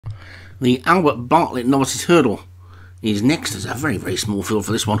The Albert Bartlett Novices Hurdle is next. There's a very, very small field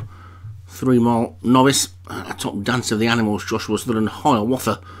for this one. 3 mile novice. A top Dance of the Animals, Joshua Sutherland,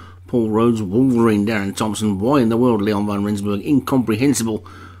 Hiawatha, Paul Rhodes, Wolverine, Darren Thompson, Why in the World, Leon van Rensburg, Incomprehensible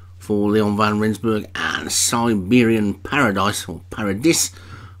for Leon van Rensburg, and Siberian Paradise, or Paradis,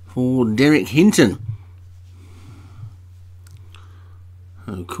 for Derek Hinton.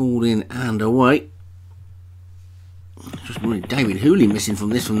 So called in and away. Just really David Hooley missing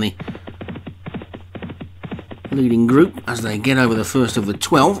from this, from the leading group as they get over the first of the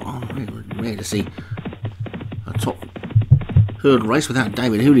 12. I'm rare to see a top hurdle race without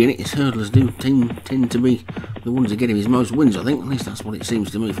David Hooley in it. His hurdlers do tend to be the ones that get him his most wins, I think. At least that's what it seems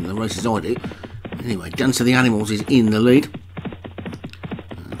to me from the races I do. Anyway, Dance of the Animals is in the lead.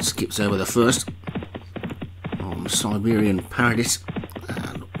 And skips over the first on Siberian Paradise,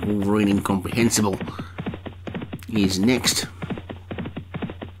 and Wolverine Incomprehensible is next.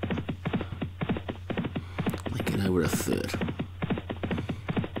 They get over a third.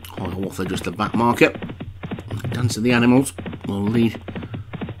 Hiawatha just the back marker. Dance of the Animals will lead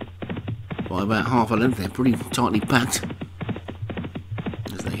by about half a length. They're pretty tightly packed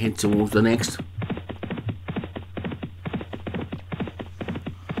as they head towards the next.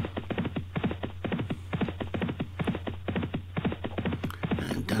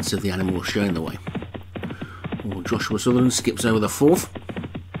 And Dance of the Animals showing the way. Well, Joshua Sutherland skips over the fourth.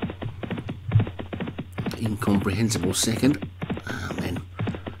 Incomprehensible second. And then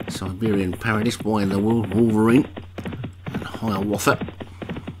Siberian Paradise, Why in the World, Wolverine, and Hiawatha.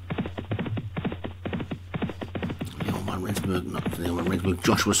 Leon van Rensburg, not Leon van Rensburg,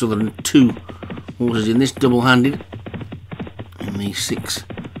 Joshua Sutherland, 2 horses in this double-handed in the 6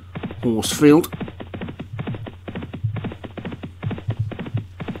 horse field.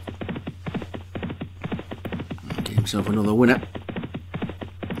 Get himself another winner.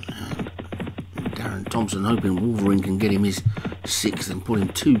 And Darren Thompson hoping Wolverine can get him his 6th and put him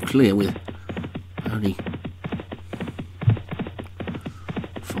 2 clear with only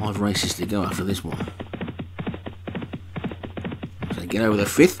 5 races to go after this one. So they get over the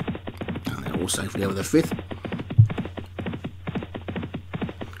 5th, and they're all safely over the 5th.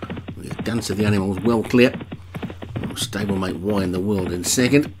 With Dance of the Animals well clear. Stablemate Why in the World in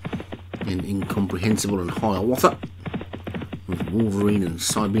second, then Incomprehensible and Hiawatha, with Wolverine and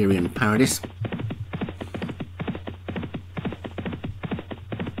Siberian Paradise.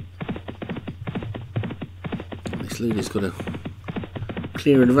 Leader's got a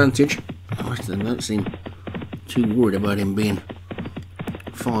clear advantage. The rest of them don't seem too worried about him being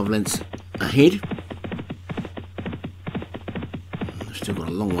 5 lengths ahead. They've still got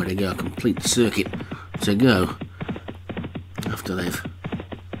a long way to go, a complete circuit to go after they've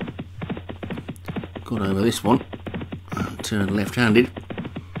got over this one and turned left-handed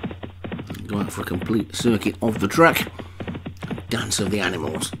and go out for a complete circuit of the track. Dance of the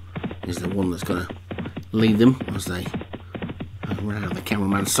Animals is the one that's going to lead them as they run out of the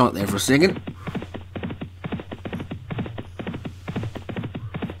cameraman's sight there for a second.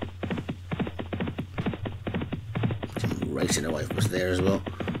 Racing away from us there as well.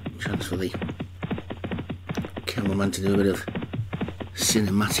 Chance for the cameraman to do a bit of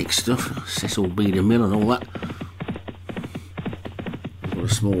cinematic stuff. Cecil B. DeMille and all that. We've got a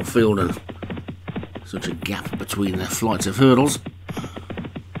small field and such a gap between the flights of hurdles.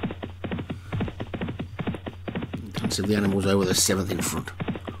 Of the Animals over the 7th in front.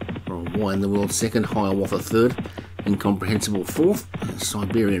 Why in the World 2nd, Hiawatha 3rd, Incomprehensible 4th, and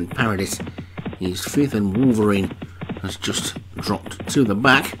Siberian Paradise is 5th, and Wolverine has just dropped to the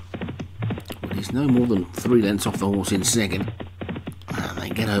back, but he's no more than 3 lengths off the horse in second, and they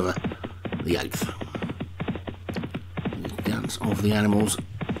get over the 8th. The Dance of the Animals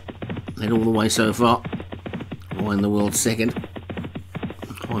led all the way so far. Why in the World 2nd.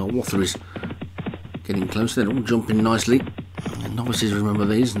 Hiawatha is getting close. They're all jumping nicely. The novices remember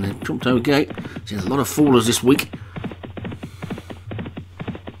these, and they've jumped okay. Seen a lot of fallers this week.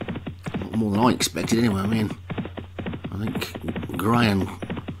 A lot more than I expected anyway. I mean, I think Gray and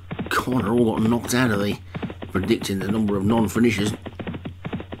Connor all got knocked out of the predicting the number of non-finishers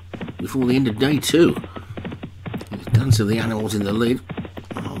before the end of day 2. There's Dance of the Animals in the lead.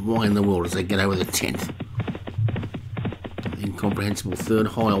 Why in the World as they get over the 10th. Incomprehensible 3rd,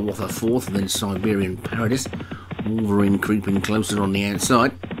 Hiawatha 4th, and then Siberian Paradise. Wolverine creeping closer on the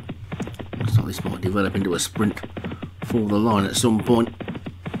outside. Looks like this might develop into a sprint for the line at some point.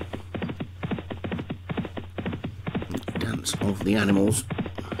 Dance of the Animals.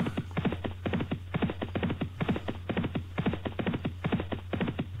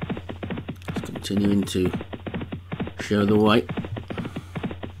 Just continuing to show the way.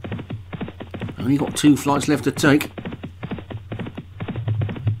 Only got 2 flights left to take.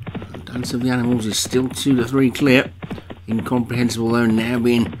 Dance of the Animals is still 2 to 3 clear. Incomprehensible though now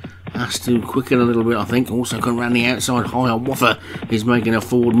being asked to quicken a little bit, I think. Also come around the outside. Hiawatha is making a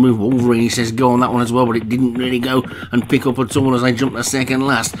forward move. Wolverine, he says, go on that one as well, but it didn't really go and pick up at all as they jump to second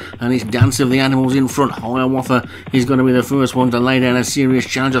last. And it's Dance of the Animals in front. Hiawatha is going to be the first one to lay down a serious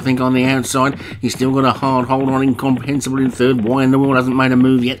challenge, I think, on the outside. He's still got a hard hold on. Incomprehensible in third. Why in the world hasn't made a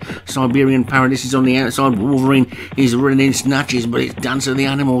move yet? Siberian Paradise is on the outside. Wolverine is running in snatches, but it's Dance of the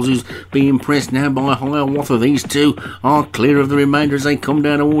Animals who's being pressed now by Hiawatha. These two are clear of the remainder as they come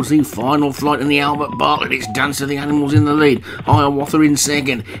down towards the final flight in the Albert Bartlett. It's Dance of the Animals in the lead. Hiawatha in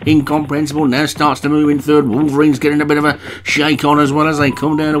second. Incomprehensible now starts to move in third. Wolverine's getting a bit of a shake on as well as they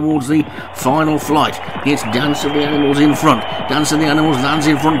come down towards the final flight. It's Dance of the Animals in front. Dance of the Animals lands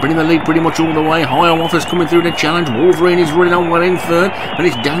in front, bringing the lead pretty much all the way. Hiawatha's coming through the challenge. Wolverine is running on well in third, but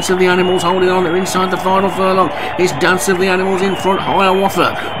it's Dance of the Animals holding on. They're inside the final furlong. It's Dance of the Animals in front.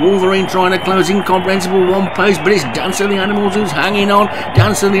 Hiawatha. Wolverine trying to close. Incomprehensible one pace, but it's Dance of the Animals who's hanging on.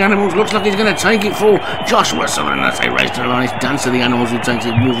 Dance of the Animals looks like he's going to take it for Joshua Sutherland as they race to the line. It's Dance of the Animals who takes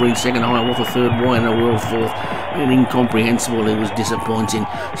it. Wolverine second. Hiawatha third. Why in the world fourth? And Incomprehensible, it was disappointing.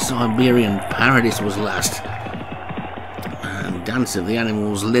 Siberian Paradise was last. And Dance of the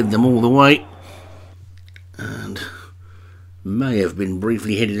Animals led them all the way. And may have been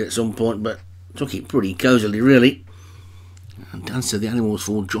briefly headed at some point, but took it pretty cosily, really. And Dance of the Animals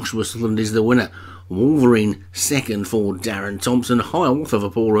for Joshua Sutherland is the winner. Wolverine second for Darren Thompson. Hiawatha for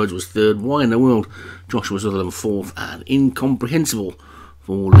Paul Rhodes was third. Why in the world? Joshua Sutherland fourth. And Incomprehensible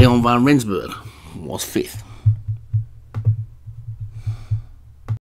for Leon van Rensburg was fifth.